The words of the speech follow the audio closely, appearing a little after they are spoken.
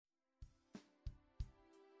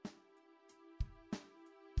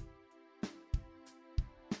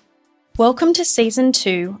Welcome to Season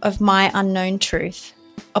 2 of My Unknown Truth,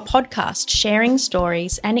 a podcast sharing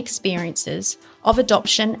stories and experiences of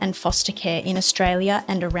adoption and foster care in Australia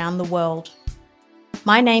and around the world.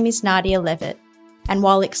 My name is Nadia Levitt, and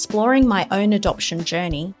while exploring my own adoption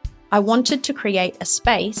journey, I wanted to create a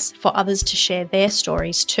space for others to share their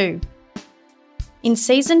stories too. In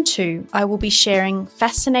Season 2, I will be sharing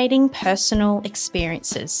fascinating personal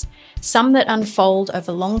experiences, some that unfold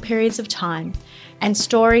over long periods of time, and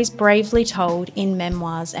stories bravely told in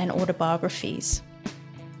memoirs and autobiographies.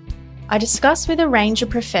 I discuss with a range of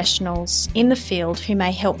professionals in the field who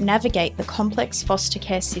may help navigate the complex foster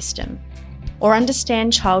care system, or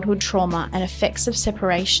understand childhood trauma and effects of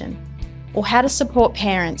separation, or how to support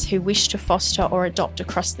parents who wish to foster or adopt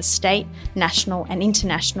across the state, national and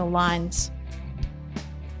international lines.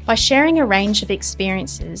 By sharing a range of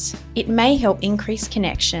experiences, it may help increase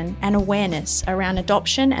connection and awareness around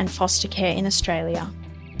adoption and foster care in Australia,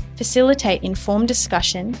 facilitate informed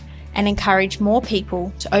discussion, and encourage more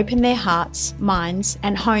people to open their hearts, minds,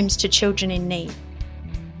 and homes to children in need.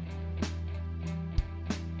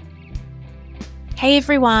 Hey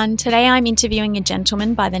everyone, today I'm interviewing a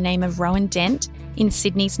gentleman by the name of Rowan Dent in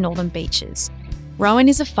Sydney's Northern Beaches. Rowan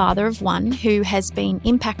is a father of one who has been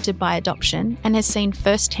impacted by adoption and has seen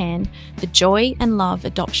firsthand the joy and love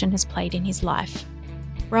adoption has played in his life.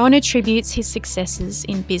 Rowan attributes his successes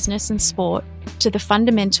in business and sport to the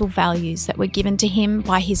fundamental values that were given to him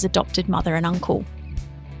by his adopted mother and uncle.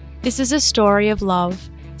 This is a story of love,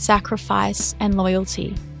 sacrifice, and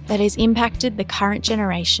loyalty that has impacted the current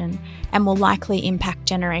generation and will likely impact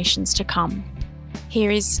generations to come.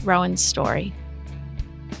 Here is Rowan's story.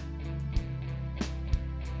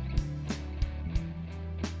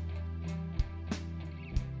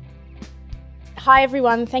 Hi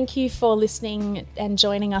everyone, thank you for listening and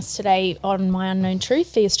joining us today on My Unknown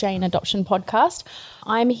Truth, the Australian Adoption Podcast.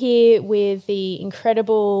 I'm here with the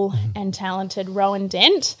incredible and talented Rowan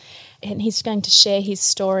Dent, and he's going to share his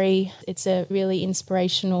story. It's a really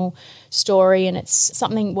inspirational story and it's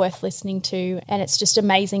something worth listening to, and it's just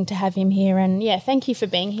amazing to have him here. And yeah, thank you for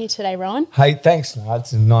being here today, Rowan. Hey, thanks, Nad.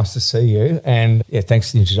 It's nice to see you, and yeah, thanks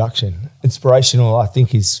for the introduction. Inspirational, I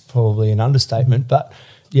think, is probably an understatement, but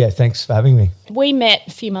yeah, thanks for having me. We met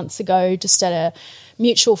a few months ago just at a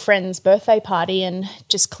mutual friend's birthday party and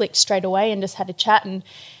just clicked straight away and just had a chat, and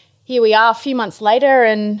here we are a few months later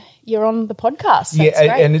and you're on the podcast. That's great.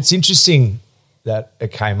 And it's interesting that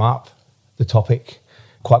it came up, the topic,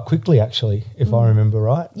 quite quickly actually, if I remember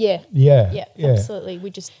right. Yeah, absolutely.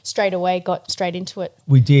 We just straight away got straight into it.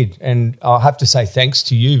 We did, and I have to say thanks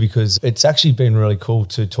to you because it's actually been really cool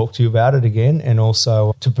to talk to you about it again, and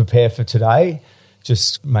also to prepare for today.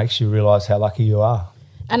 Just makes you realise how lucky you are.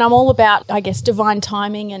 And I'm all about, I guess, divine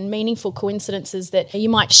timing and meaningful coincidences, that you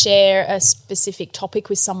might share a specific topic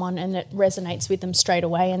with someone and it resonates with them straight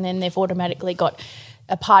away, and then they've automatically got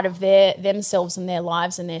a part of themselves and their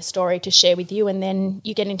lives and their story to share with you, and then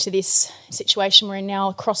you get into this situation we're in now,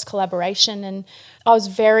 a cross-collaboration. And I was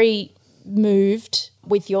very moved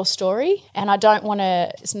with your story, and I don't want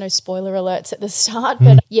to, there's no spoiler alerts at the start,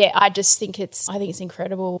 but yeah, I think it's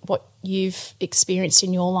incredible what you've experienced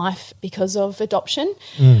in your life because of adoption.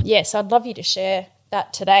 Yes, I'd love you to share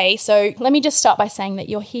that today. So let me just start by saying that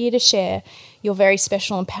you're here to share your very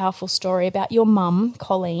special and powerful story about your mum,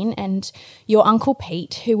 Colleen, and your uncle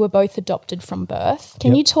Pete, who were both adopted from birth.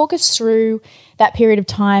 Can you talk us through that period of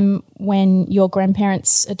time when your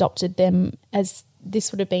grandparents adopted them, as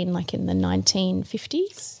this would have been like in the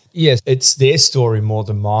 1950s? Yes, it's their story more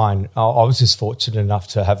than mine. I was just fortunate enough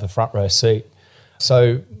to have a front row seat.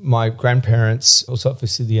 So my grandparents, also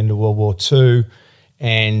obviously the end of World War II,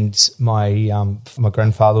 and my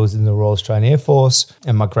grandfather was in the Royal Australian Air Force,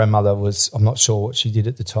 and my grandmother was, I'm not sure what she did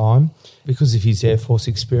at the time. Because of his Air Force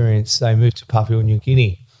experience, they moved to Papua New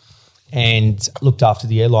Guinea and looked after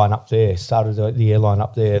the airline up there, started the airline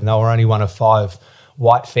up there, and they were only one of 5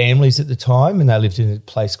 white families at the time, and they lived in a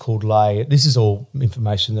place called Lay. This is all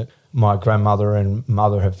information that my grandmother and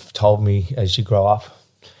mother have told me as you grow up.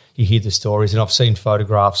 You hear the stories, and I've seen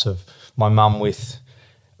photographs of my mum with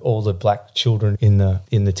all the black children in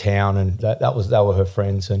the town, and they were her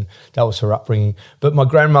friends, and that was her upbringing. But my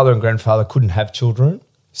grandmother and grandfather couldn't have children,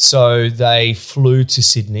 so they flew to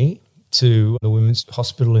Sydney to the Women's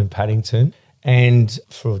Hospital in Paddington, and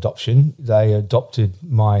for adoption, they adopted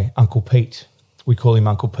my Uncle Pete. We call him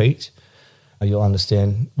Uncle Pete. You'll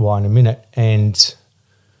understand why in a minute. And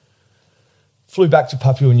flew back to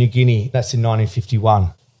Papua New Guinea. That's in 1951.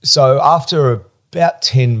 So after about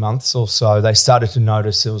 10 months or so, they started to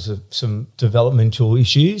notice there was some developmental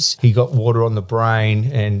issues. He got water on the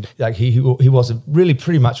brain, and like he wasn't really,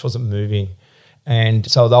 pretty much wasn't moving. And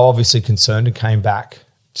so they were obviously concerned and came back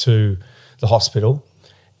to the hospital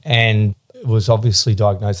and it was obviously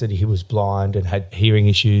diagnosed that he was blind and had hearing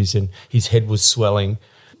issues and his head was swelling.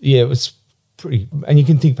 Yeah, it was pretty – and you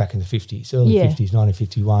can think back in the 50s, early 50s,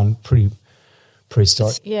 1951, pretty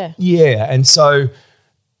prehistoric. Yeah. Yeah, and so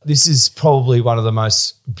this is probably one of the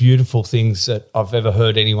most beautiful things that I've ever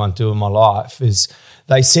heard anyone do in my life is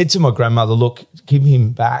they said to my grandmother, look, give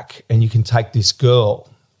him back and you can take this girl.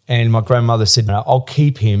 And my grandmother said, no, I'll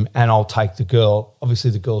keep him and I'll take the girl. Obviously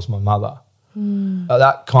the girl's my mother.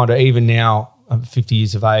 That kind of, even now, I'm 50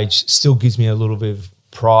 years of age, still gives me a little bit of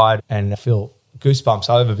pride and I feel goosebumps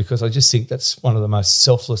over because I just think that's one of the most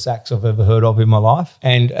selfless acts I've ever heard of in my life.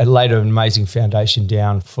 And it laid an amazing foundation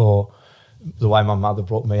down for the way my mother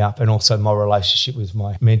brought me up and also my relationship with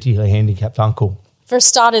my mentally handicapped uncle. For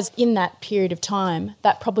starters, in that period of time,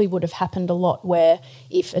 that probably would have happened a lot where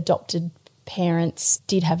if adopted parents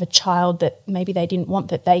did have a child that maybe they didn't want,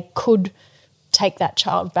 that they could take that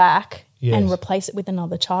child back and replace it with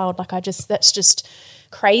another child. Like that's just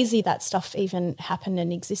crazy that stuff even happened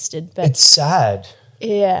and existed. But it's sad.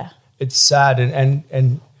 Yeah. It's sad.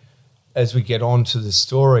 And as we get on to the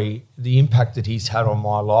story, the impact that he's had on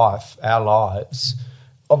my life, our lives,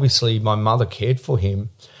 obviously my mother cared for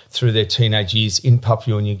him through their teenage years in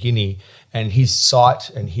Papua New Guinea and his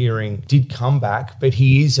sight and hearing did come back, but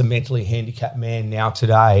he is a mentally handicapped man now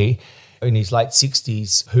today in his late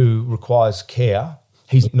 60s who requires care.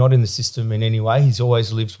 He's not in the system in any way. He's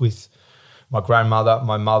always lived with my grandmother,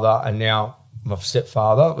 my mother, and now my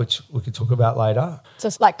stepfather, which we could talk about later. So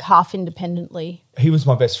it's like half independently. He was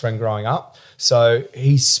my best friend growing up. So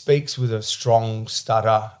he speaks with a strong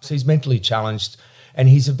stutter. So he's mentally challenged and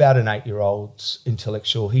he's about an 8-year-old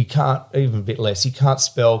intellectual. He can't, even a bit less, he can't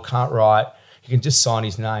spell, can't write. He can just sign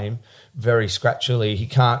his name very scratchily. He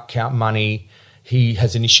can't count money. He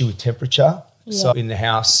has an issue with temperature. Yeah. So in the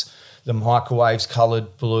house, the microwave's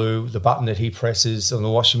coloured blue, the button that he presses on the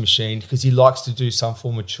washing machine, because he likes to do some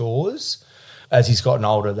form of chores. As he's gotten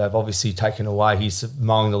older, they've obviously taken away. He's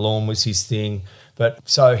mowing the lawn was his thing. But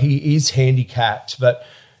so he is handicapped, but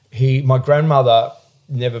my grandmother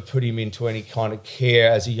never put him into any kind of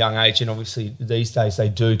care as a young age, and obviously these days they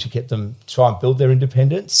do to get them, try and build their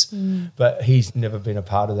independence. But he's never been a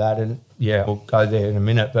part of that, and yeah, we'll go there in a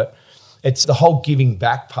minute. But it's the whole giving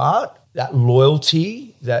back part, that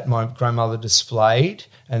loyalty that my grandmother displayed,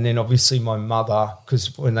 and then obviously my mother,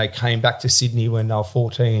 because when they came back to Sydney when they were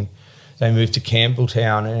 14, they moved to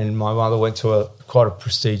Campbelltown, and my mother went to quite a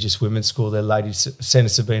prestigious women's school, their Santa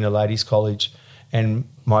Sabina Ladies College, and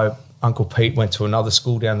my Uncle Pete went to another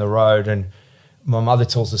school down the road, and my mother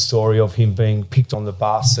tells the story of him being picked on the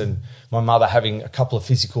bus and my mother having a couple of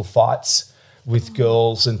physical fights with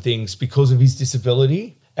girls and things because of his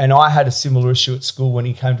disability. And I had a similar issue at school when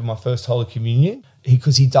he came to my first Holy Communion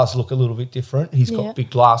because he does look a little bit different. He's got big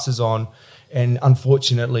glasses on, and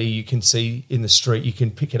unfortunately you can see in the street, you can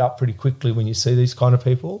pick it up pretty quickly when you see these kind of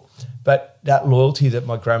people. But that loyalty that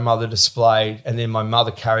my grandmother displayed and then my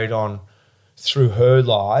mother carried on through her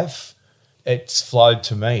life, it's flowed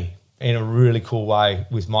to me in a really cool way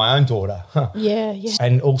with my own daughter. Yeah.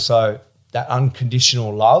 And also that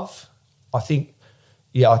unconditional love, I think,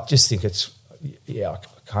 I just think it's, I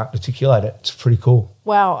can't articulate it. It's pretty cool.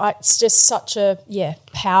 Wow, it's just such a,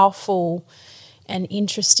 powerful and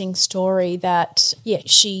interesting story that,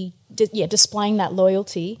 she, displaying that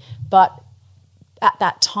loyalty, but at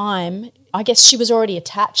that time, I guess she was already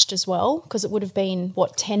attached as well because it would have been,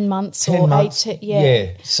 10 months 10 or months. 8?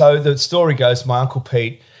 Yeah. So the story goes, my Uncle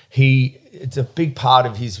Pete, it's a big part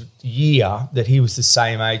of his year that he was the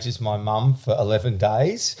same age as my mum for 11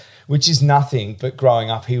 days, which is nothing, but growing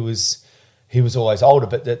up he was always older,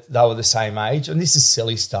 but they were the same age. And this is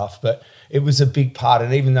silly stuff, but it was a big part.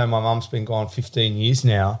 And even though my mum's been gone 15 years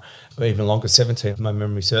now, or even longer, 17, if my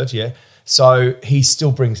memory serves, so he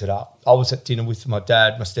still brings it up. I was at dinner with my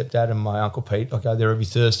dad, my stepdad, and my Uncle Pete. I go there every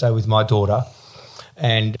Thursday with my daughter,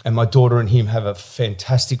 and my daughter and him have a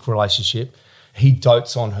fantastic relationship. He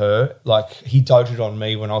dotes on her like he doted on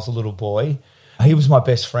me when I was a little boy. He was my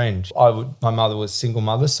best friend. My mother was a single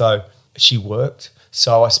mother, so she worked.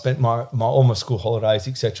 So I spent all my school holidays,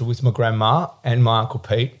 etc., with my grandma and my Uncle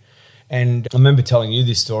Pete. And I remember telling you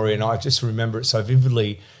this story, and I just remember it so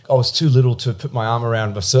vividly. I was too little to put my arm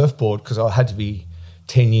around my surfboard because I had to be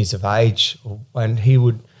 10 years of age. And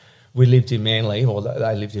we lived in Manly, or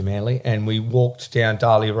they lived in Manly, and we walked down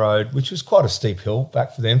Darley Road, which was quite a steep hill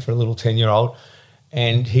back for them for a little 10-year-old.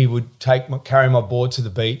 And he would carry my board to the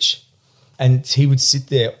beach, and he would sit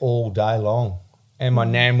there all day long. And my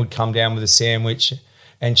nan would come down with a sandwich,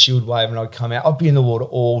 and she would wave and I'd come out. I'd be in the water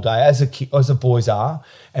all day as a kid, as the boys are.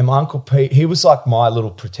 And my Uncle Pete, he was like my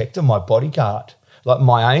little protector, my bodyguard, like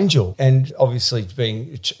my angel. And obviously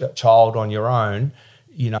being a child on your own,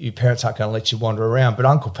 you know, your parents aren't going to let you wander around. But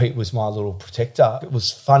Uncle Pete was my little protector. It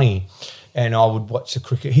was funny. And I would watch the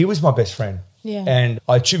cricket. He was my best friend. Yeah. And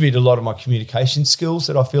I attribute a lot of my communication skills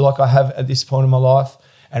that I feel like I have at this point in my life,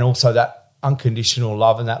 and also that unconditional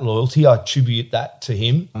love and that loyalty, I attribute that to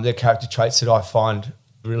him. They're character traits that I find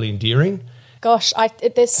really endearing. Gosh,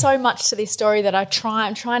 there's so much to this story that I'm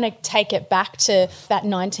trying to take it back to that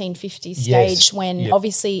 1950s stage when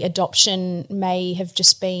obviously adoption may have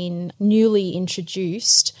just been newly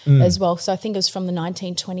introduced as well. So I think it was from the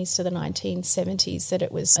 1920s to the 1970s that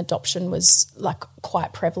adoption was like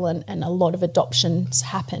quite prevalent and a lot of adoptions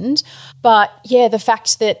happened. But yeah, the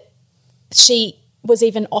fact that she was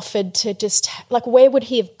even offered to just, like, where would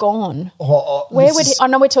he have gone? I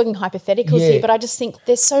know we're talking hypotheticals here, but I just think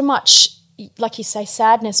there's so much, like you say,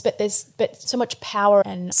 sadness, but there's so much power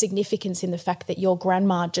and significance in the fact that your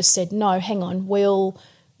grandma just said, no, hang on,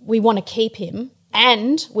 we want to keep him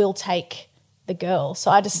and we'll take the girl.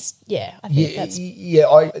 So I think that's...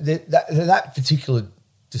 that particular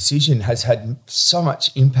decision has had so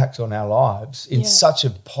much impact on our lives in such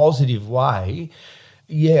a positive way.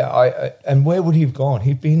 Yeah, and where would he have gone?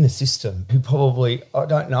 He'd be in the system. He probably, I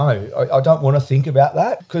don't know. I don't want to think about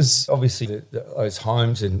that because obviously those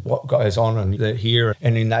homes and what goes on and here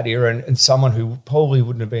and in that era and someone who probably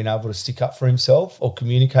wouldn't have been able to stick up for himself or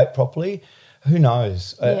communicate properly, who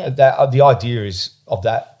knows? The idea of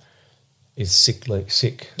that is sick.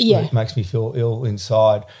 Yeah. It makes me feel ill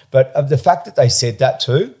inside. But the fact that they said that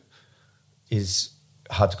too is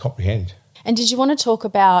hard to comprehend. And did you want to talk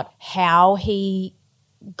about how he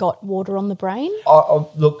got water on the brain?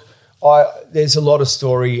 There's a lot of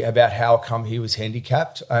story about how come he was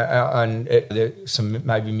handicapped and there's some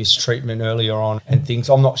maybe mistreatment earlier on and things.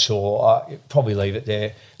 I'm not sure. I'd probably leave it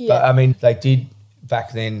there. Yeah. But, I mean, they did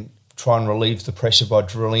back then try and relieve the pressure by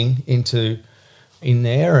drilling in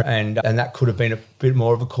there and that could have been a bit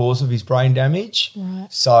more of a cause of his brain damage. Right.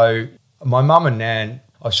 So my mum and Nan,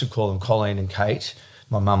 I should call them Colleen and Kate,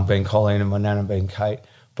 my mum being Colleen and my Nana being Kate,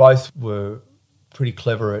 both were pretty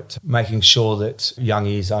clever at making sure that young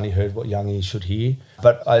ears only heard what young ears should hear.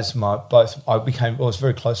 But I was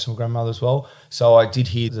very close to my grandmother as well, so I did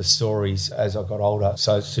hear the stories as I got older,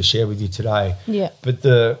 so to share with you today. Yeah. But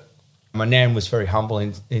my nan was very humble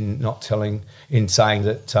in not telling, in saying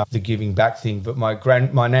that the giving back thing. But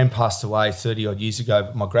my nan passed away 30 odd years ago,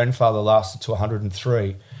 but my grandfather lasted to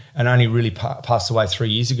 103 and only really passed away 3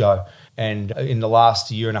 years ago. And in the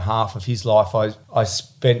last year and a half of his life, I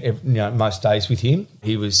spent most days with him.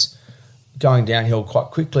 He was going downhill quite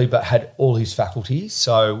quickly, but had all his faculties.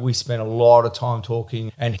 So we spent a lot of time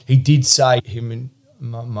talking. And he did say, him and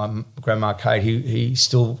my grandma Kate, he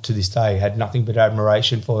still to this day had nothing but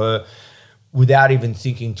admiration for her, without even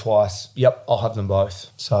thinking twice. Yep, I'll have them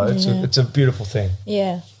both. So it's a beautiful thing.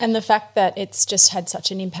 Yeah, and the fact that it's just had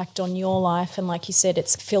such an impact on your life, and like you said,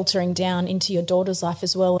 it's filtering down into your daughter's life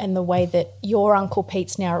as well, and the way that your Uncle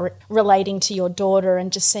Pete's now relating to your daughter,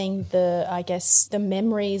 and just seeing the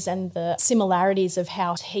memories and the similarities of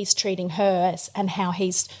how he's treating her and how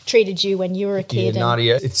he's treated you when you were a kid. Yeah,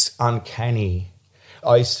 Nadia, it's uncanny.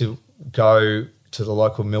 I used to go to the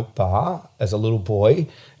local milk bar as a little boy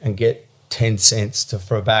and get 10 cents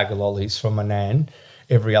for a bag of lollies from my nan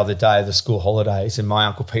every other day of the school holidays, and my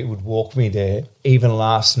Uncle Pete would walk me there. Even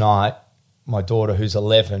last night, my daughter, who's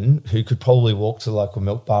 11, who could probably walk to the local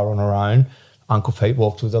milk bar on her own, Uncle Pete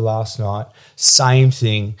walked with her last night. Same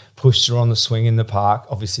thing, pushed her on the swing in the park.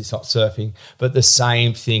 Obviously, it's not surfing, but the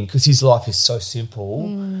same thing, because his life is so simple,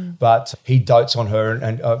 but he dotes on her.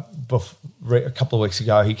 And a couple of weeks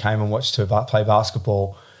ago, he came and watched her play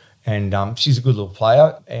basketball, and she's a good little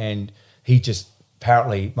player, and he just,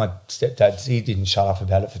 apparently, my stepdad, he didn't shut up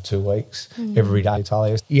about it for 2 weeks, every day,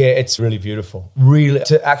 Italia. Yeah, it's really beautiful. Really,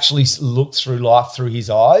 to actually look through life through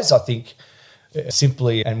his eyes, I think,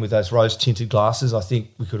 simply, and with those rose-tinted glasses, I think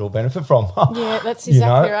we could all benefit from. Yeah, that's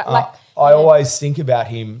exactly right. I always think about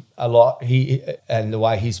him a lot, and the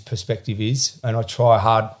way his perspective is, and I try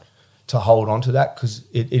hard to hold on to that because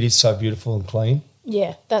it is so beautiful and clean.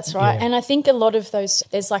 Yeah, that's right. Yeah. And I think a lot of those,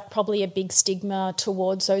 there's probably a big stigma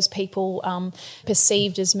towards those people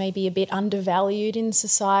perceived as maybe a bit undervalued in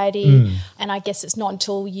society. And I guess it's not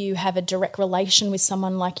until you have a direct relation with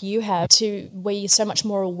someone like you have where you're so much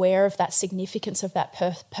more aware of that significance of that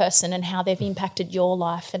person and how they've impacted your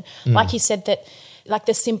life. And like you said, that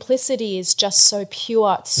the simplicity is just so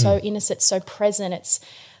pure, it's so innocent, so present. It's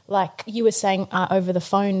like you were saying over the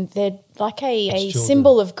phone, they're like a children.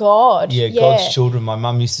 symbol of God. Yeah, God's children. My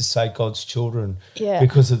mum used to say God's children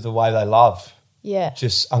because of the way they love. Yeah.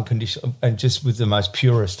 Just unconditional and just with the most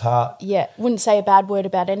purest heart. Yeah. Wouldn't say a bad word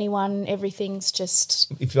about anyone. Everything's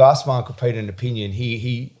just... If you ask my Uncle Peter an opinion,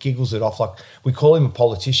 he giggles it off. Like, we call him a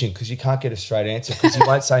politician because you can't get a straight answer because he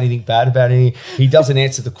won't say anything bad about any. He doesn't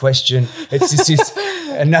answer the question. It's just this...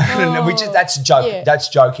 No, that's a joke. Yeah. That's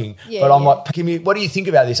joking. Yeah, but I'm like, what do you think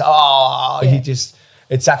about this?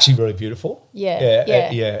 It's actually really beautiful. Yeah.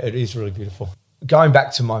 It is really beautiful. Going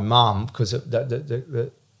back to my mum, because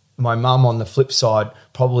my mum on the flip side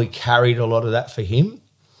probably carried a lot of that for him.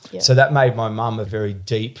 Yeah. So that made my mum a very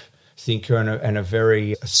deep thinker and a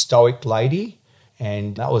very stoic lady.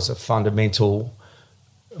 And that was a fundamental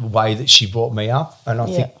way that she brought me up. And I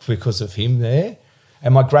think because of him there.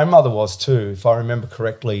 And my grandmother was too, if I remember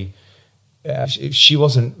correctly. She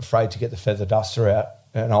wasn't afraid to get the feather duster out.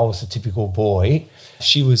 And I was a typical boy.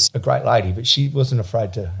 She was a great lady, but she wasn't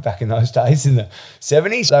afraid to, back in those days in the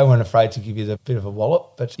 70s, they weren't afraid to give you the bit of a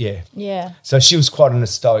wallop. But yeah. Yeah. So she was quite an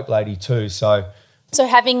stoic lady too. So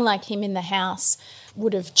having like him in the house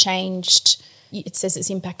would have changed, it says it's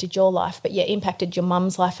impacted your life, but impacted your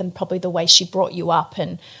mum's life and probably the way she brought you up.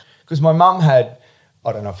 And because my mum had,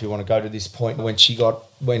 I don't know if you want to go to this point,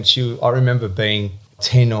 I remember being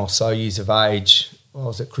 10 or so years of age. I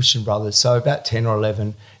was at Christian Brothers, so about 10 or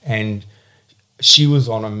 11, and she was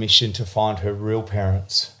on a mission to find her real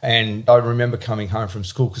parents. And I remember coming home from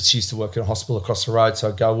school because she used to work in a hospital across the road, so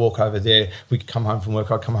I'd go walk over there. We'd come home from work,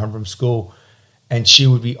 I'd come home from school, and she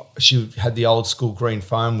had the old school green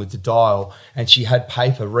phone with the dial, and she had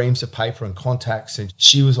paper, reams of paper and contacts, and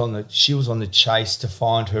she was on the chase to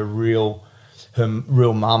find her real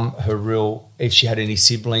mum, if she had any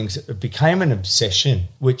siblings. It became an obsession,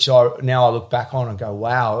 which now I look back on and go,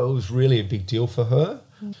 wow, it was really a big deal for her.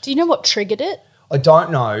 Do you know what triggered it? I don't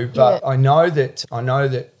know, but I know that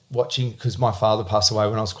watching, because my father passed away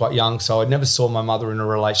when I was quite young, so I never saw my mother in a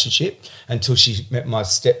relationship until she met my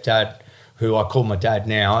stepdad, who I call my dad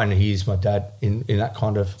now, and he is my dad in that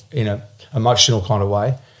kind of, in an emotional kind of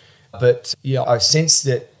way. But yeah, I sense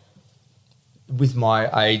that with my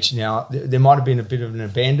age now, there might have been a bit of an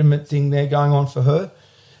abandonment thing there going on for her,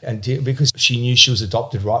 and because she knew she was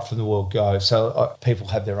adopted right from the word go. So people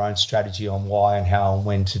have their own strategy on why and how and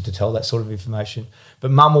when to tell that sort of information.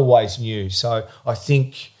 But Mum always knew. So I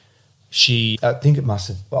think it must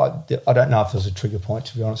have, I don't know if there was a trigger point,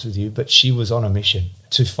 to be honest with you, but she was on a mission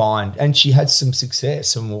to find, and she had some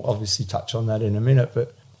success, and we'll obviously touch on that in a minute.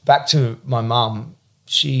 But back to my mum,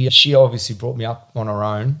 she obviously brought me up on her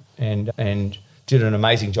own and did an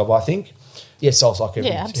amazing job, I think. Yes, I was like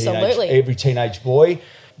every teenage boy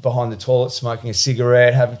behind the toilet smoking a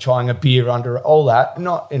cigarette, trying a beer under all that.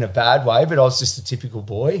 Not in a bad way, but I was just a typical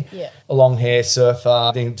boy. Yeah. A long hair,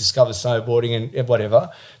 surfer, then discovered snowboarding and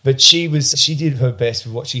whatever. But she did her best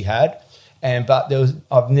with what she had. But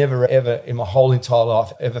I've never ever in my whole entire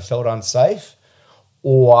life ever felt unsafe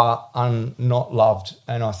or not loved.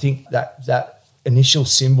 And I think that initial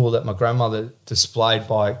symbol that my grandmother displayed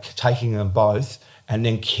by taking them both and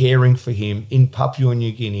then caring for him in Papua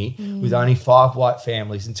New Guinea with only 5 white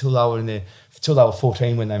families until they were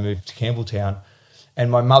 14 when they moved to Campbelltown, and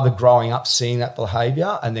my mother growing up seeing that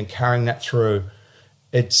behaviour and then carrying that through,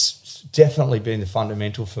 it's definitely been the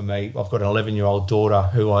fundamental for me. I've got an 11-year-old daughter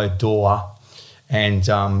who I adore. And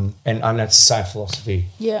that's the same philosophy.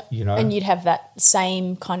 Yeah. You know? And you'd have that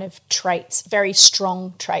same kind of traits, very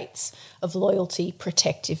strong traits of loyalty,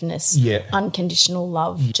 protectiveness, unconditional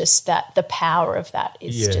love, just that the power of that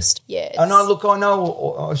is just, And I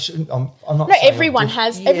know I shouldn't, I'm not saying everyone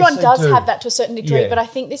does have that to a certain degree, but I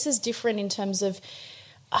think this is different in terms of,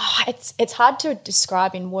 it's hard to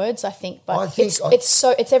describe in words, I think, but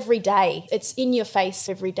it's every day. It's in your face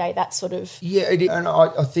every day, that sort of... Yeah, it is. And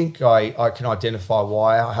I think I can identify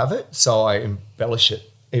why I have it, so I embellish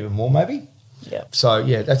it even more maybe. Yeah. So,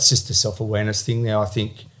 that's just a self-awareness thing there, I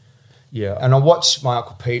think. Yeah, and I watched my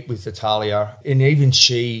Uncle Pete with Natalia, and even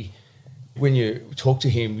she, when you talk to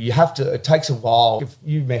him, it takes a while. If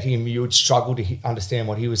you met him, you would struggle to understand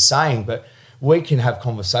what he was saying, but we can have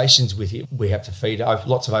conversations with him. We have to feed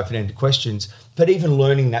lots of open-ended questions. But even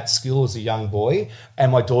learning that skill as a young boy,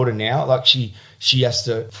 and my daughter now, like she has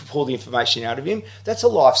to pull the information out of him. That's a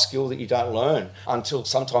life skill that you don't learn until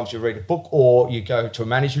sometimes you read a book or you go to a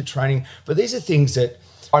management training. But these are things that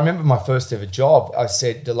I remember my first ever job. I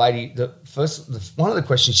said the lady, one of the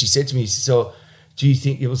questions she said to me, she said, "So, do you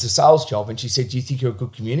think," it was a sales job, and she said, "Do you think you're a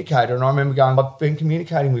good communicator?" And I remember going, "I've been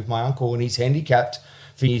communicating with my uncle and he's handicapped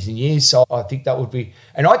for years and years, so I think that would be,"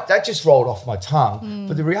 and that just rolled off my tongue.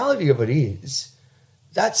 But the reality of it is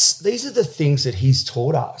these are the things that he's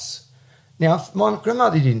taught us. Now, if my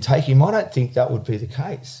grandmother didn't take him, I don't think that would be the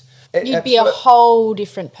case. You'd be a whole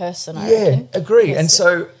different person, I reckon. Yeah, agree. Yes, and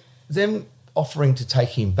so them offering to take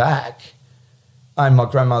him back and my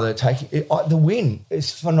grandmother taking it, the win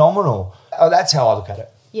is phenomenal. That's how I look at it.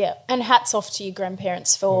 Yeah, and hats off to your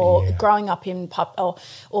grandparents for growing up in or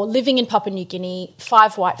living in Papua New Guinea,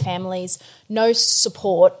 5 white families, no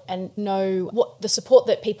support, and the support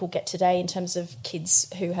that people get today in terms of kids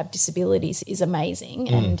who have disabilities is amazing,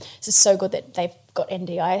 and it's just so good that they've got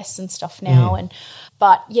NDIS and stuff now.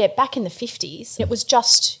 But back in the 50s, it was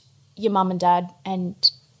just your mum and dad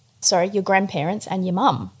your grandparents and your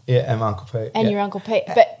mum. Yeah, and Uncle Pete. And your Uncle Pete.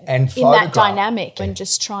 But in that dynamic and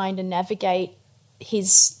just trying to navigate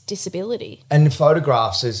his disability. And the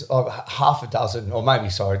photographs, there's a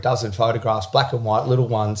dozen photographs, black and white, little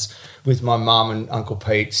ones, with my mum and Uncle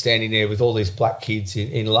Pete standing there with all these black kids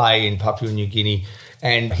in Lae in Papua New Guinea.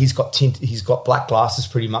 And he's got black glasses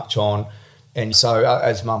pretty much on. And so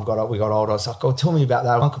as Mum we got older, I was like, tell me about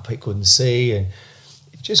that. Uncle Pete couldn't see, and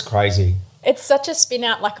it's just crazy. It's such a spin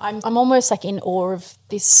out. Like I'm almost like in awe of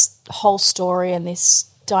this whole story and this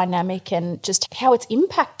dynamic and just how it's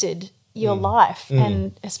impacted your life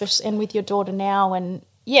and especially with your daughter now. And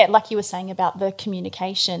like you were saying about the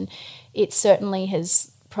communication, it certainly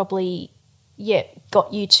has probably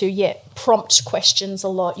got you to prompt questions a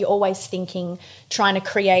lot. You're always thinking, trying to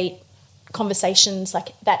create conversations like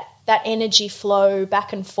that energy flow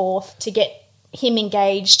back and forth to get him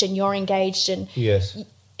engaged and you're engaged. And yes,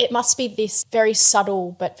 it must be this very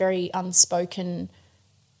subtle but very unspoken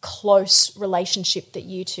close relationship that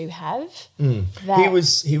you two have.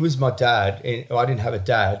 He was my dad. I didn't have a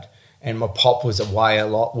dad, and my pop was away a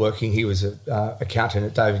lot working. He was an accountant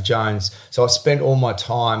at David Jones. So I spent all my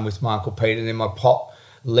time with my Uncle Pete, and then my pop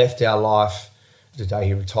left our life the day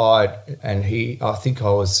he retired, and I think I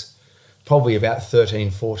was probably about 13,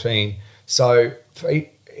 14. So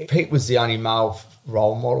Pete was the only male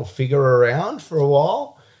role model figure around for a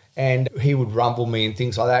while, and he would rumble me and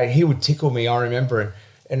things like that. He would tickle me, I remember,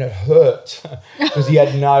 and it hurt because he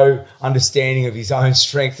had no understanding of his own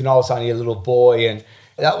strength, and I was only a little boy, and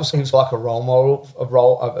he was like a role model,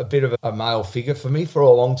 a bit of a male figure for me for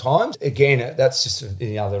a long time. Again, that's just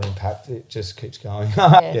any other impact. It just keeps going.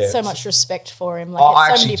 So much respect for him,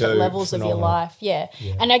 at so many different levels of your life. Yeah.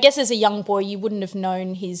 And I guess as a young boy, you wouldn't have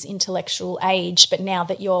known his intellectual age, but now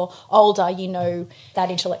that you're older, you know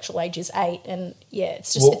that intellectual age is 8, and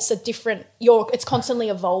it's just it's constantly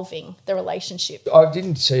evolving, the relationship. I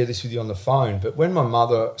didn't share this with you on the phone, but when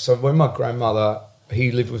my grandmother.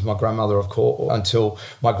 He lived with my grandmother, of course, until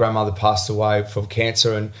my grandmother passed away from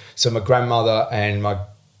cancer. And so my grandmother and my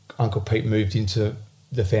Uncle Pete moved into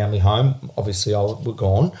the family home. Obviously, we're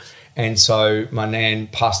gone. And so my nan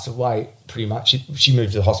passed away pretty much. She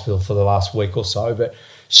moved to the hospital for the last week or so, but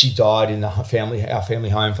she died in our family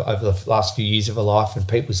home for over the last few years of her life, and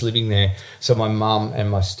Pete was living there. So my mum and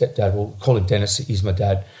my stepdad, we'll call him Dennis, he's my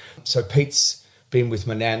dad. So Pete's been with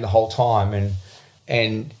my nan the whole time,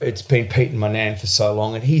 and it's been Pete and my nan for so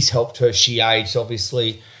long, and he's helped her. She aged,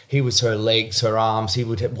 obviously. He was her legs, her arms. He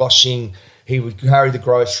would have washing. He would carry the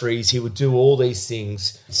groceries. He would do all these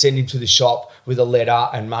things, send him to the shop with a letter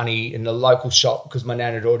and money in the local shop, because my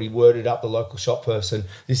nan had already worded up the local shop person.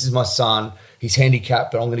 This is my son. He's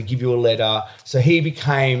handicapped, but I'm going to give you a letter. So he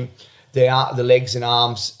became the legs and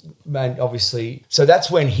arms, and obviously. So that's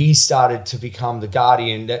when he started to become the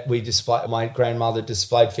guardian that my grandmother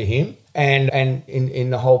displayed for him. And in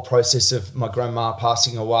the whole process of my grandma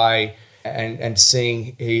passing away and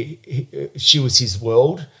seeing she was his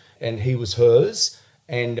world and he was hers,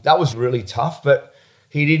 and that was really tough, but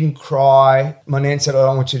he didn't cry. My nan said, I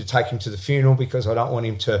don't want you to take him to the funeral because I don't want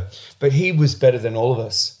him to, but he was better than all of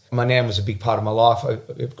us. My nan was a big part of my life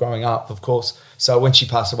growing up, of course. So when she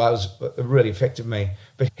passed away, it really affected me.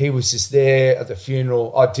 But he was just there at the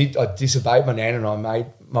funeral. I disobeyed my nan, and I made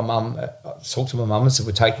my mum talk to my mum and said,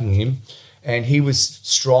 we're taking him. And he was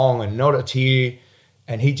strong and not a tear.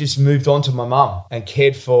 And he just moved on to my mum and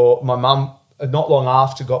cared for my mum. Not long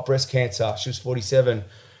after, got breast cancer. She was 47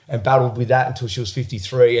 and battled with that until she was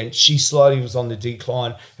 53. And she slowly was on the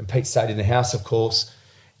decline. And Pete stayed in the house, of course.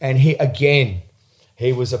 And he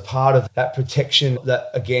was a part of that protection that,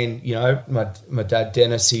 again, my dad,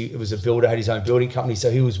 Dennis, he was a builder, had his own building company.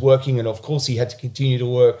 So he was working, and of course he had to continue to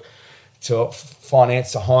work to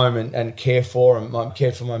finance the home and care for him. I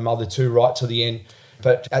cared for my mother too, right to the end.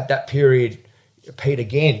 But at that period, Pete,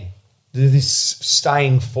 again, this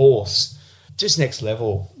staying force, just next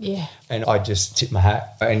level. Yeah. And I just tip my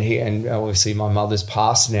hat. And obviously my mother's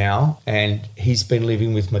passed now, and he's been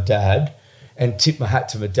living with my dad. and tip my hat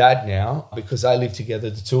to my dad now because they live together,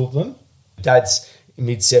 the two of them. Dad's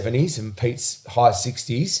mid-70s and Pete's high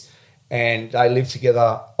 60s, and they live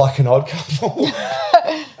together like an odd couple.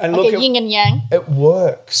 And like a yin and yang. It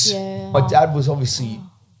works. Yeah. My dad was obviously,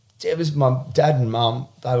 it was my dad and mum,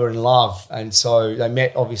 they were in love, and so they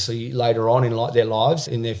met obviously later on in their lives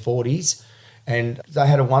in their 40s, and they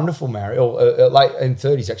had a wonderful marriage, or late in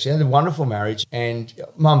 30s actually, they had a wonderful marriage, and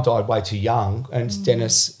mum died way too young, and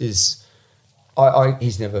Dennis is,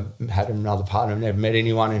 he's never had another partner, never met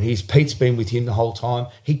anyone, and Pete's been with him the whole time.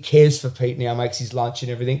 He cares for Pete now, makes his lunch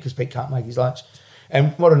and everything because Pete can't make his lunch.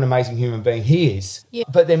 And what an amazing human being he is. Yeah.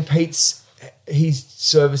 But then he's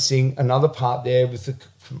servicing another part there with the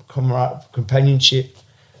companionship.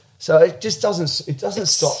 So it just doesn't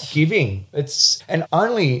stop giving. And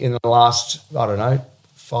only in the last,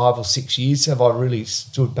 5 or 6 years have I really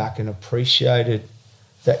stood back and appreciated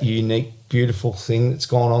that unique, beautiful thing that's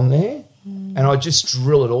gone on there. And I just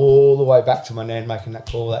drill it all the way back to my nan making that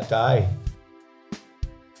call that day.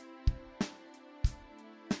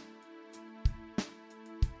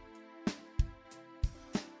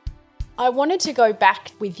 I wanted to go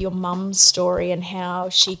back with your mum's story and how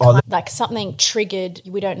she like something triggered,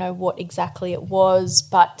 we don't know what exactly it was,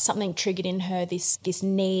 but something triggered in her this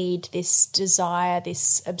need, this desire,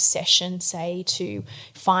 this obsession, say, to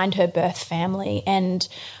find her birth family. And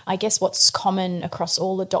I guess what's common across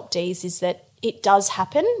all adoptees is that it does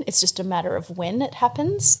happen. It's just a matter of when it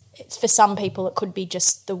happens. For some people, it could be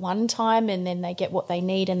just the one time and then they get what they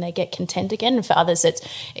need and they get content again. And for others, it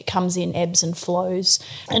comes in ebbs and flows,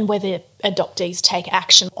 and whether adoptees take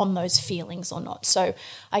action on those feelings or not. So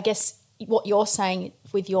I guess what you're saying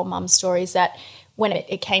with your mum's story is that when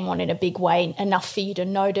it came on in a big way, enough for you to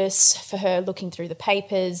notice, for her looking through the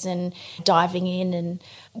papers and diving in. And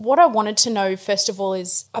what I wanted to know, first of all,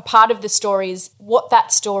 is a part of the story is what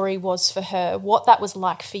that story was for her, what that was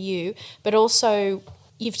like for you, but also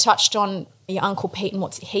you've touched on your Uncle Pete and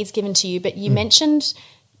what he's given to you, but you mentioned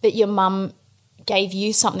that your mum gave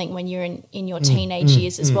you something when you're in your teenage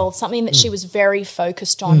years as well, something that she was very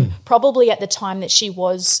focused on, probably at the time that she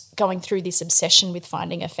was going through this obsession with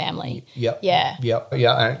finding a family. Yeah,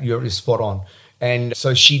 you're spot on. And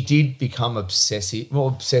so she did become obsessive.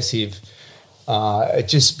 It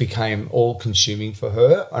just became all-consuming for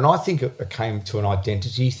her. And I think it came to an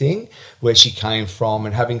identity thing where she came from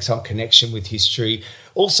and having some connection with history.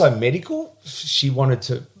 Also medical, she wanted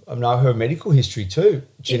to know her medical history too,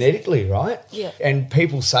 genetically, right? Yeah. And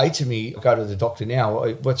people say to me, I go to the doctor now,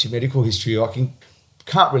 what's your medical history?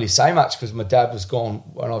 Can't really say much because my dad was gone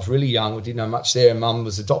when I was really young. I didn't know much there. Mum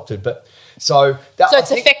was adopted. But so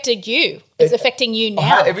it's affected you. It's affecting you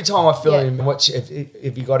now. Every time I fill in,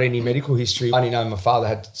 if you got any medical history, I only know my father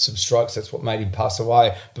had some strokes. That's what made him pass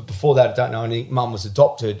away. But before that, I don't know anything. Mum was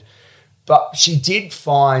adopted. But she did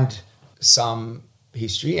find some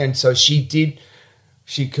history. And so she did...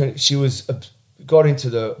 She got into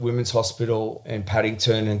the women's hospital in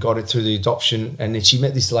Paddington and got into the adoption, and then she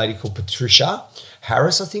met this lady called Patricia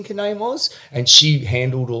Harris, I think her name was, and she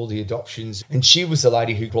handled all the adoptions, and she was the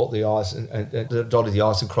lady who brought the I's and dotted the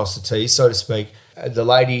I's and crossed the T's, so to speak. The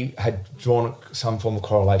lady had drawn some form of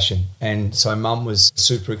correlation, and so Mum was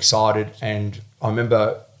super excited, and I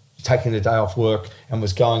remember taking the day off work and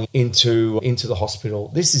was going into the hospital.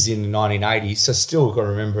 This is in the 1980s, so still got to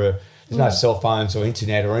remember... There's no cell phones or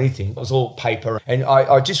internet or anything. It was all paper. And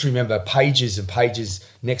I just remember pages and pages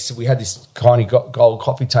next to... We had this tiny gold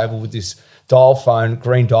coffee table with this dial phone,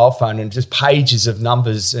 green dial phone, and just pages of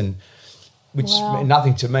numbers, and which meant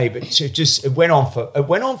nothing to me. But it went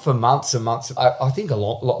on for months and months. I think a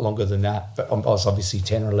lot longer than that. But I was obviously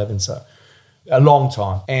 10 or 11, so a long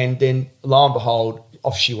time. And then lo and behold,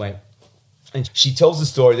 off she went. And she tells the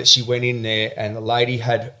story that she went in there and the lady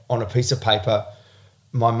had on a piece of paper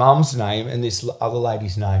my mum's name and this other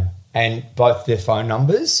lady's name and both their phone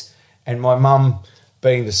numbers. And my mum,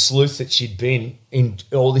 being the sleuth that she'd been in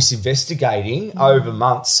all this investigating over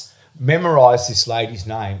months, memorised this lady's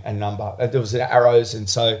name and number. And there was arrows. And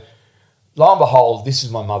so lo and behold, this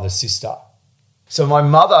is my mother's sister. So my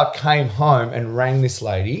mother came home and rang this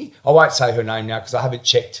lady. I won't say her name now because I haven't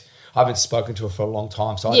checked. I haven't spoken to her for a long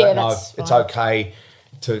time, so I don't know if it's okay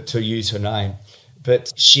to use her name.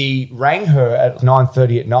 But she rang her at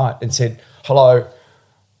 9:30 at night and said, hello,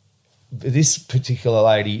 this particular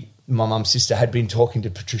lady, my mum's sister, had been talking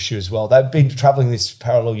to Patricia as well. They've been travelling this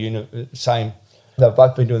parallel unit, they've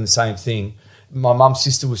both been doing the same thing. My mum's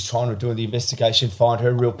sister was trying to do the investigation, find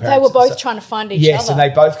her real parents. They were both trying to find each other. Yes, and they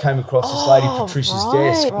both came across this lady Patricia's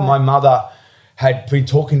desk. Right. My mother had been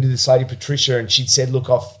talking to this lady Patricia, and she'd said,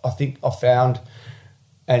 look, I think I found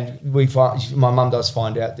And my mum does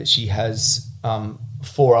find out that she has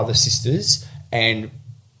 4 other sisters, and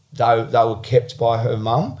they were kept by her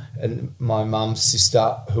mum and my mum's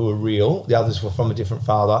sister, who were real. The others were from a different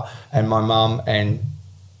father, and my mum and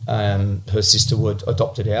her sister were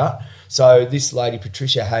adopted out. So this lady,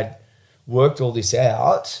 Patricia, had worked all this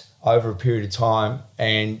out over a period of time,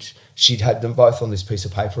 and she'd had them both on this piece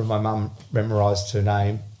of paper, and my mum memorised her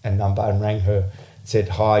name and number and rang her, said,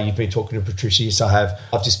 "Hi, you've been talking to Patricia." "Yes, I have.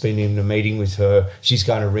 I've just been in a meeting with her. She's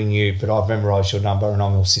going to ring you, but I've memorised your number and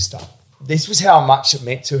I'm your sister." This was how much it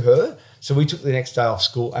meant to her. So we took the next day off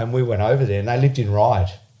school and we went over there, and they lived in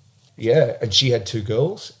Ryde. Yeah, and she had 2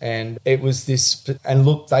 girls, and it was this, and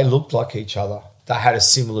look, they looked like each other. They had a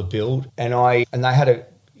similar build, and they had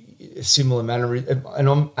a similar manner.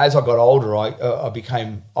 And as I got older, I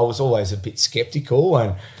was always a bit sceptical,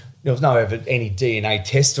 and there was no any DNA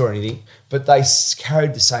test or anything, but they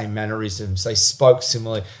carried the same mannerisms. They spoke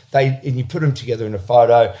similarly. And you put them together in a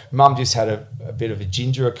photo. Mum just had a bit of a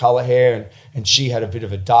ginger colour hair, and she had a bit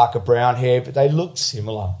of a darker brown hair, but they looked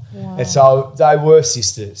similar. Wow. And so they were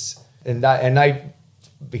sisters, and they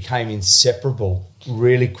became inseparable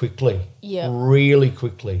really quickly. Yeah, really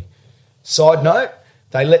quickly. Side note,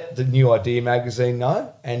 they let the New Idea magazine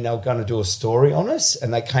know, and they were going to do a story on us,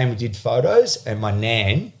 and they came and did photos, and my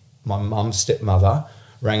nan, my mum's stepmother,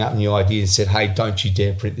 rang up New Idea and said, "Hey, don't you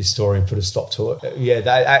dare print this story and put a stop to it."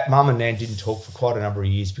 Yeah, Mum and Nan didn't talk for quite a number of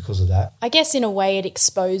years because of that. I guess in a way it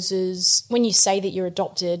exposes, when you say that you're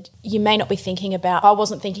adopted, you may not be thinking about, I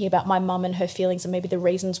wasn't thinking about my mum and her feelings and maybe the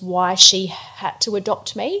reasons why she had to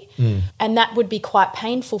adopt me. And that would be quite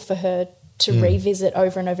painful for her to revisit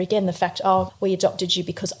over and over again, the fact, we adopted you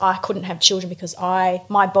because I couldn't have children, because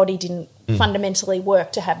my body didn't fundamentally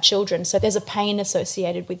work to have children. So there's a pain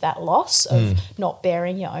associated with that loss of not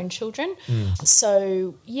bearing your own children.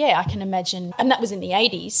 So, yeah, I can imagine. And that was in the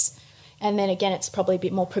 80s. And then again, it's probably a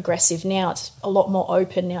bit more progressive now. It's a lot more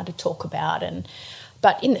open now to talk about.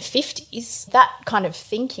 But in the 50s, that kind of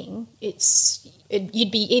thinking,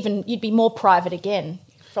 you'd be more private again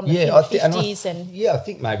from the 50s. I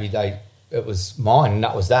think maybe it was mine, and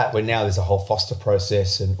that was that, where now there's a whole foster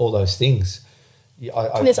process and all those things.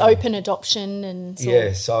 And there's open adoption and so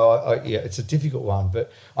yeah, so it's a difficult one. But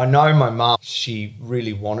I know my mum, she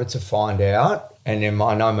really wanted to find out, and then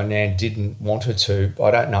I know my nan didn't want her to.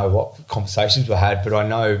 I don't know what conversations were had, but I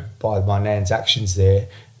know by my nan's actions there.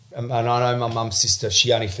 And I know my mum's sister,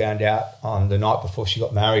 she only found out on the night before she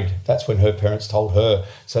got married. That's when her parents told her.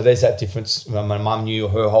 So there's that difference. My mum knew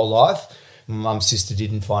her whole life. My mum's sister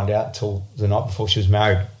didn't find out until the night before she was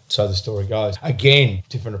married. So the story goes. Again,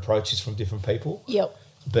 different approaches from different people. Yep.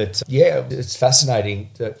 But, yeah, it's fascinating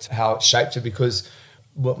how it shaped her, because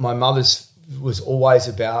my mother's was always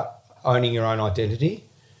about owning your own identity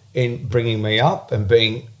in bringing me up and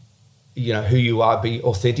being, who you are, be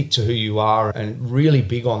authentic to who you are, and really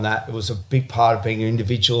big on that. It was a big part of being an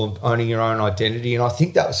individual and owning your own identity. And I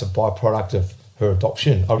think that was a byproduct of her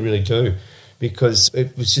adoption. I really do, because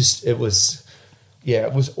it was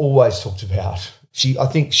always talked about. I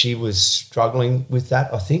think she was struggling with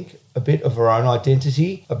that, a bit of her own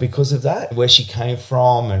identity because of that, where she came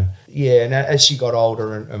from. And as she got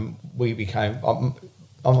older and we became, I'm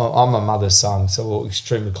a mother's son, so we're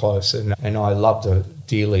extremely close, and I loved her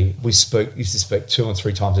dearly. We used to speak 2 and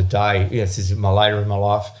 3 times a day. This is later in my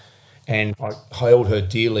life, and I held her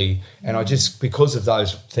dearly. And I just, because of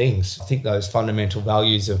those things, I think those fundamental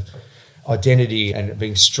values of identity and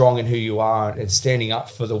being strong in who you are and standing up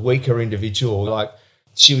for the weaker individual. Like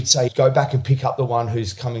she would say, go back and pick up the one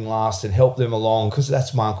who's coming last and help them along, because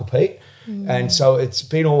that's my Uncle Pete. And so it's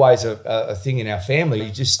been always a thing in our family.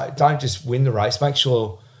 You just don't just win the race, make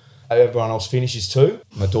sure everyone else finishes too.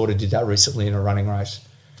 My daughter did that recently in a running race.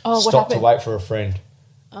 Stopped to wait for a friend.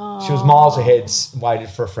 Oh. She was miles ahead, waited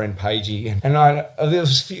for a friend, Paigey. And there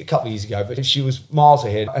was a couple of years ago, but she was miles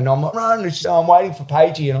ahead. And I'm like, run, I'm waiting for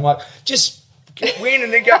Paigey. And I'm like, just win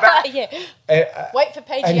and then go back. Wait for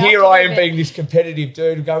Paigey. And here I am being this competitive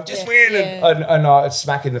dude going, just win. And I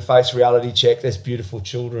smack in the face, reality check. There's beautiful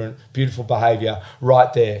children, beautiful behaviour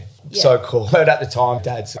right there. Yeah. So cool. But at the time,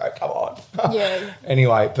 Dad's like, come on.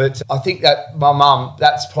 Anyway, but I think that my mum,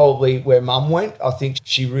 that's probably where Mum went. I think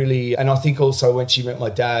she really, and I think also when she met my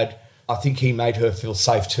dad, I think he made her feel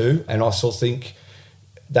safe too. And I still think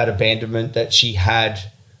that abandonment that she had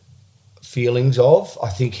feelings of, I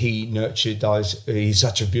think he nurtured those. He's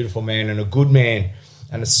such a beautiful man and a good man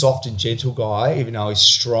and a soft and gentle guy, even though he's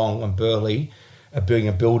strong and burly, being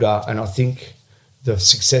a builder. And I think the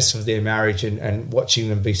success of their marriage and watching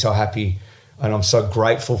them be so happy, and I'm so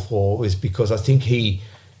grateful for, is because I think he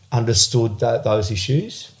understood those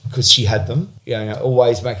issues because she had them.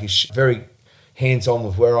 Always making very hands-on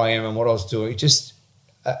with where I am and what I was doing. Just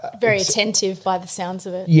very attentive by the sounds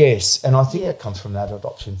of it. Yes, and I think that comes from that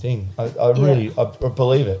adoption thing. I really I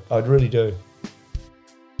believe it. I really do.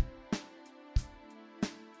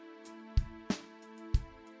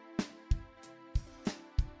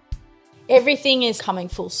 Everything is coming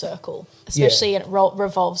full circle, especially it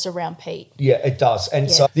revolves around Pete. Yeah, it does. And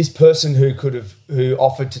so this person who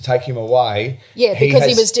offered to take him away. Yeah, because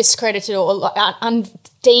he was discredited or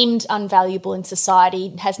deemed unvaluable in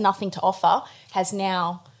society, has nothing to offer, has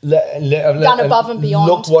now done above and beyond.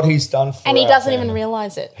 Look what he's done for and he doesn't even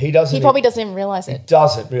realise it. He probably doesn't even realise it. He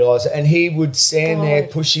doesn't realise it. And he would stand there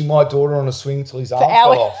pushing my daughter on a swing till his arm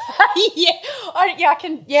fell off. I'm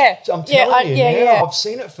telling you now, I've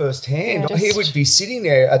seen it firsthand. He would be sitting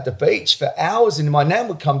there at the beach for hours and my nan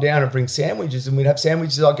would come down and bring sandwiches and we'd have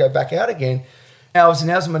sandwiches. I'd go back out again. Hours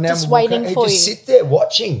and hours, and my nan would just sit there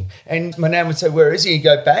watching. And my nan would say, "Where is he?" He'd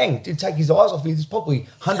go, bang, he'd take his eyes off me. There's probably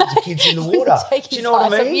hundreds of kids in the water. Do you know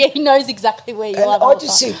what I mean? Yeah, he knows exactly where you are. I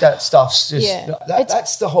just think that stuff's just,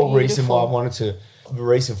 that's the whole reason why I wanted to,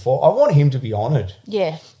 I want him to be honoured.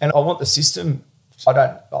 Yeah. And I want the system,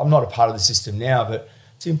 I'm not a part of the system now, but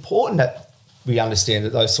it's important that we understand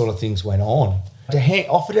that those sort of things went on.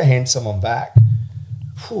 Offer to hand someone back.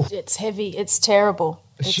 Whew. It's heavy. It's terrible.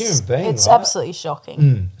 It's human being, It's right? absolutely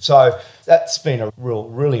shocking. So that's been a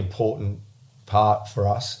really important part for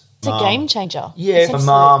us. It's a game changer. Yeah, for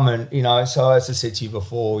Mum and, so as I said to you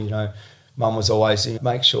before, Mum was always,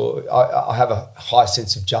 make sure I have a high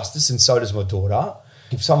sense of justice and so does my daughter.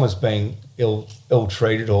 If someone's being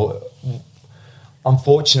ill-treated or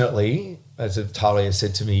unfortunately, as Talia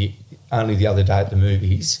said to me only the other day at the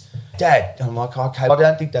movies, Dad, I'm like, okay, I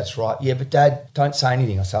don't think that's right. Yeah, but Dad, don't say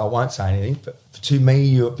anything. I say, I won't say anything. But between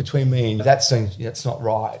me and you, that's not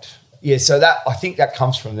right. Yeah, so I think that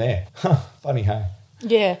comes from there. Funny, hey?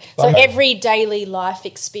 Yeah. So every daily life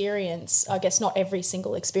experience, I guess not every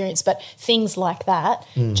single experience, but things like that,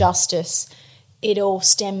 justice, it all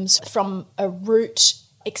stems from a root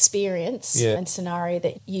experience and scenario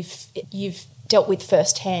that you've dealt with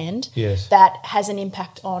firsthand, that has an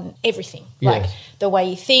impact on everything. Like the way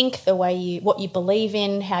you think, what you believe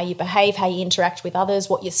in, how you behave, how you interact with others,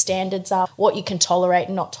 what your standards are, what you can tolerate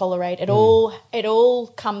and not tolerate. It all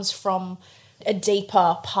comes from a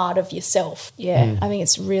deeper part of yourself. Yeah. I think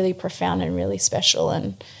it's really profound and really special,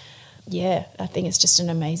 and I think it's just an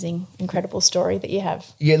amazing, incredible story that you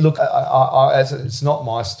have. Yeah, look, it's not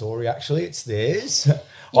my story actually, it's theirs. Yeah.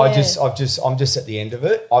 I'm just at the end of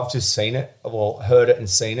it. I've just seen it, heard it and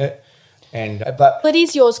seen it, but it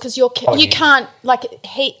is yours because you can't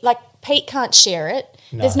Pete can't share it.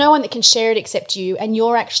 No. There's no one that can share it except you, and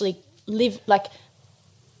you're actually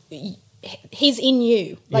he's in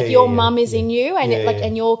you. Your mum is in you, and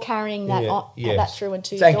and you're carrying that that through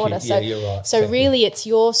into your daughter. So you're right. So really, it's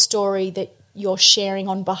your story that you're sharing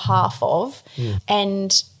on behalf of,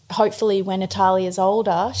 and hopefully, when Natalia's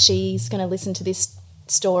older, she's going to listen to this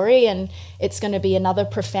story and it's going to be another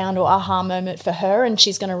profound or aha moment for her, and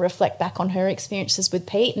she's going to reflect back on her experiences with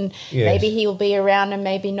Pete, and maybe he'll be around and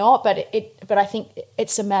maybe not, but I think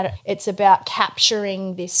it's about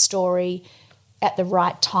capturing this story at the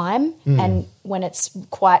right time and when it's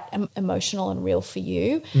quite emotional and real for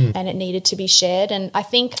you, and it needed to be shared. And I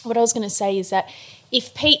think what I was going to say is that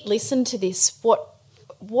if Pete listened to this,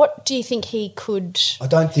 what do you think he could? I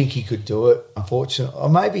don't think he could do it, unfortunately. Or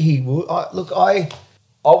maybe he would.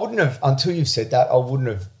 I wouldn't have, until you've said that, I wouldn't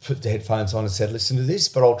have put the headphones on and said, listen to this,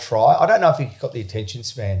 but I'll try. I don't know if he got the attention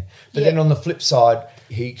span. But then on the flip side,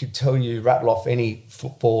 he could rattle off any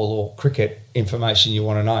football or cricket information you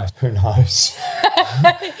want to know. Who knows?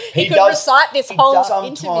 he could recite this whole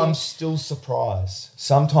interview. Sometimes still surprise.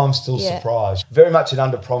 Very much an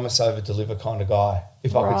under-promise, over-deliver kind of guy,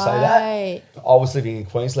 if I could say that. I was living in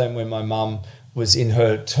Queensland when my mum was in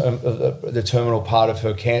the terminal part of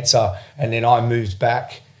her cancer, and then I moved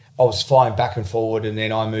back. I was flying back and forward, and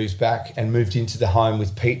then I moved back and moved into the home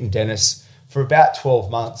with Pete and Dennis for about 12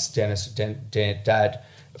 months, Dad,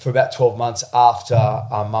 for about 12 months after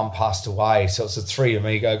Mum passed away. So it's a three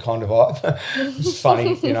amigo kind of vibe. It's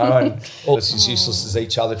funny, and all this is useless as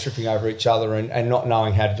each other, tripping over each other and not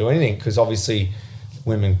knowing how to do anything, because obviously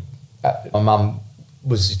my mum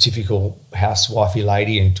was a typical housewifey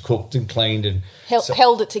lady and cooked and cleaned and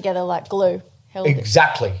held it together like glue.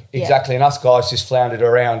 Exactly. And us guys just floundered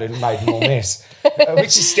around and made more mess,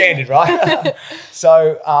 which is standard, right?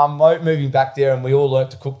 So moving back there, and we all learnt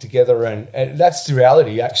to cook together, and that's the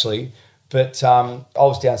reality actually. But I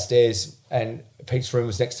was downstairs and Pete's room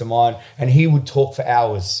was next to mine, and he would talk for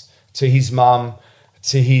hours to his mum,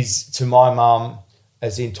 to my mum,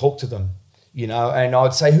 as in talk to them, and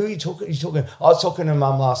I'd say, who are you talking? I was talking to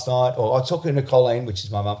mum last night, or I was talking to Colleen, which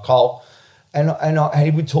is my mum, Cole, and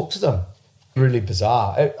he would talk to them. Really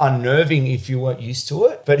bizarre, unnerving if you weren't used to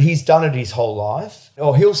it. But he's done it his whole life.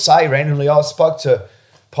 Or he'll say randomly, I spoke to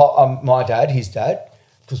Pop, my dad, his dad,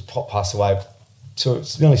 because Pop passed away. So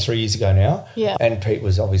it's nearly 3 years ago now. Yeah. And Pete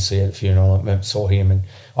was obviously at the funeral. I saw him, and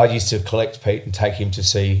I used to collect Pete and take him to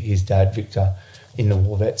see his dad, Victor, in the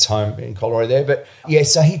War Vets home in Colorado there. But yeah,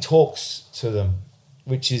 so he talks to them,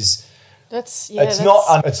 which is it's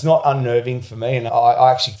not unnerving for me, and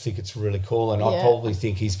I actually think it's really cool, and I probably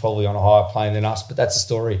think he's probably on a higher plane than us. But that's a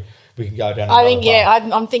story we can go down.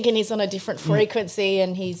 I'm thinking he's on a different frequency,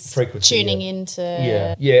 and he's tuning into.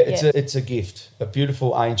 It's a gift, a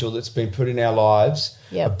beautiful angel that's been put in our lives.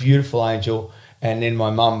 A beautiful angel, and then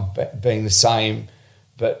my mum being the same,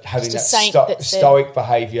 but having that stoic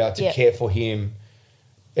behaviour to care for him.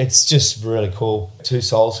 It's just really cool. Two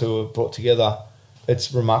souls who are brought together.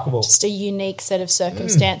 It's remarkable. Just a unique set of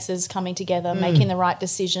circumstances coming together, making the right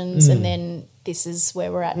decisions, and then this is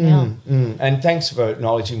where we're at now. And thanks for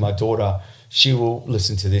acknowledging my daughter. She will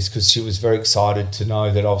listen to this because she was very excited to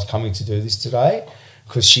know that I was coming to do this today,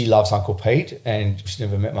 because she loves Uncle Pete, and she's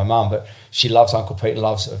never met my mum, but she loves Uncle Pete and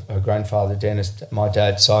loves her grandfather, Dennis, my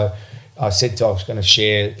dad. So I said I was going to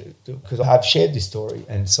share, because I've shared this story,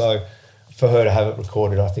 and so for her to have it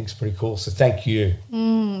recorded, I think is pretty cool. So thank you.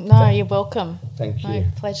 You're welcome. Thank you. No,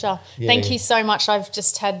 pleasure. Thank you so much. I've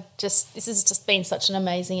this has just been such an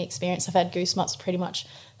amazing experience. I've had goosebumps pretty much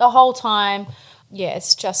the whole time. Yeah,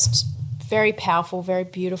 it's just very powerful, very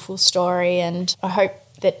beautiful story, and I hope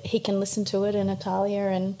that he can listen to it, and Natalia.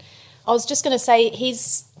 And I was just going to say,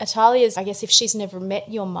 Natalia's, I guess if she's never met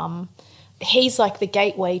your mum, he's like the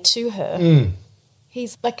gateway to her.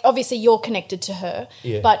 He's like, obviously you're connected to her,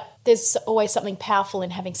 but there's always something powerful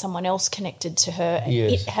in having someone else connected to her,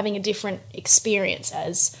 and having a different experience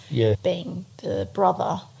as being the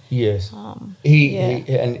brother. Yes.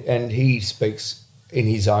 He speaks in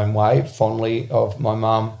his own way fondly of my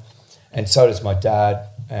mum, and so does my dad,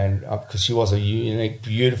 and because she was a unique,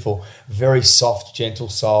 beautiful, very soft, gentle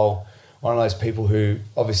soul, one of those people who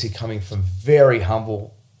obviously coming from very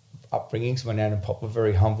humble upbringings. My nan and pop were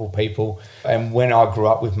very humble people, and when I grew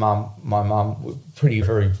up with my mum was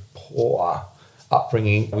very poor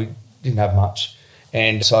upbringing. We didn't have much,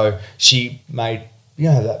 and so she made,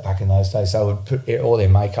 that back in those days they would put all their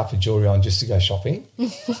makeup and jewellery on just to go shopping.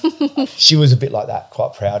 She was a bit like that,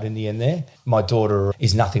 quite proud in the end there. My daughter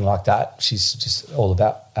is nothing like that. She's just all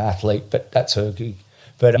about athlete, but that's her gig.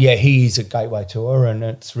 But he is a gateway to her, and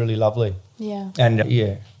it's really lovely. Yeah. And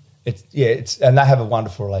and they have a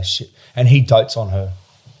wonderful relationship, and he dotes on her.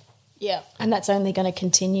 Yeah, and that's only going to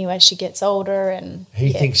continue as she gets older. And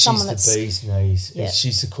he thinks she's the bee's knees. Yeah.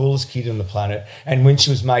 She's the coolest kid on the planet. And when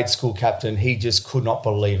she was made school captain, he just could not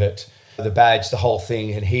believe it. The badge, the whole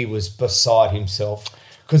thing, and he was beside himself,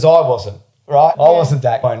 because I wasn't, right? I wasn't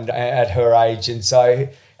that one at her age,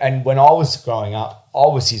 and when I was growing up, I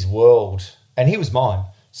was his world, and he was mine.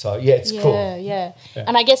 So, it's cool. Yeah.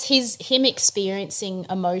 And I guess him experiencing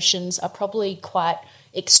emotions are probably quite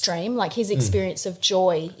extreme. Like his experience of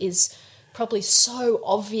joy is probably so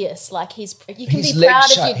obvious. Like you can be proud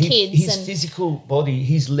of your kids. His physical body,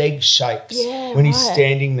 his leg shakes when he's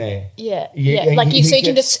standing there. Yeah. Like you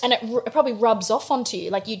can just, and it probably rubs off onto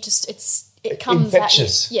you. Like it comes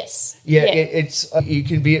infectious. At you. Yes. Yeah. It's you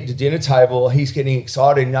can be at the dinner table. He's getting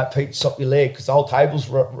excited. No, Pete, stop your leg, because the whole table's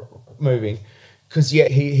moving. Because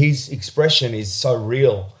his expression is so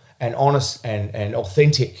real and honest and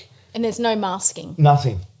authentic. And there's no masking.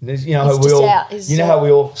 Nothing. There's, how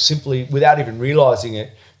we all simply, without even realising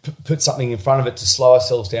it, put something in front of it to slow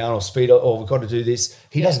ourselves down or speed up, or we've got to do this.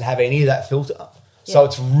 He doesn't have any of that filter. So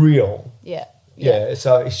it's real. Yeah.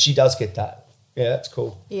 So she does get that. Yeah, that's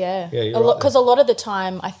cool. Yeah. Yeah, because a lot of the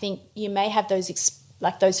time I think you may have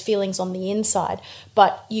those feelings on the inside,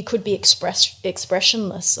 but you could be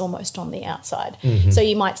expressionless almost on the outside. So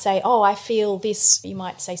you might say, I feel this. You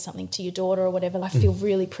might say something to your daughter or whatever, I feel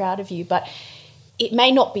really proud of you, but it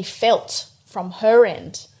may not be felt from her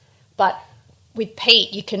end. But with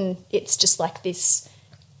Pete, it's just like this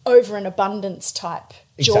over an abundance type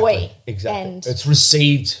joy. Exactly. And it's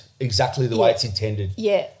received exactly the way it's intended.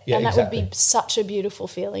 Yeah, and that would be such a beautiful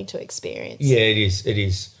feeling to experience. Yeah, it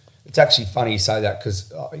is. It's actually funny you say that,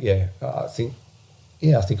 because, I think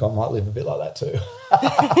I might live a bit like that too.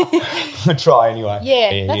 I try anyway.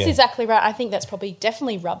 Yeah, that's exactly right. I think that's probably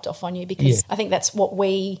definitely rubbed off on you, because I think that's what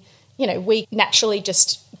we naturally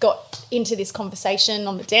just got into this conversation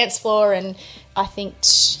on the dance floor, and I think,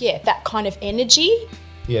 that kind of energy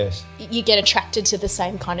Yes. you get attracted to the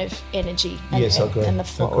same kind of energy and, Yes, I agree. and the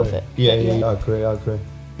flow of it. Yeah, I agree.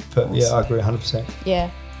 But Awesome. yeah, I agree 100%. Yeah.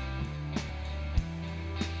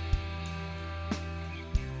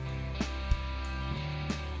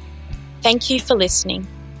 Thank you for listening.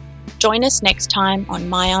 Join us next time on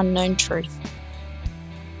My Unknown Truth.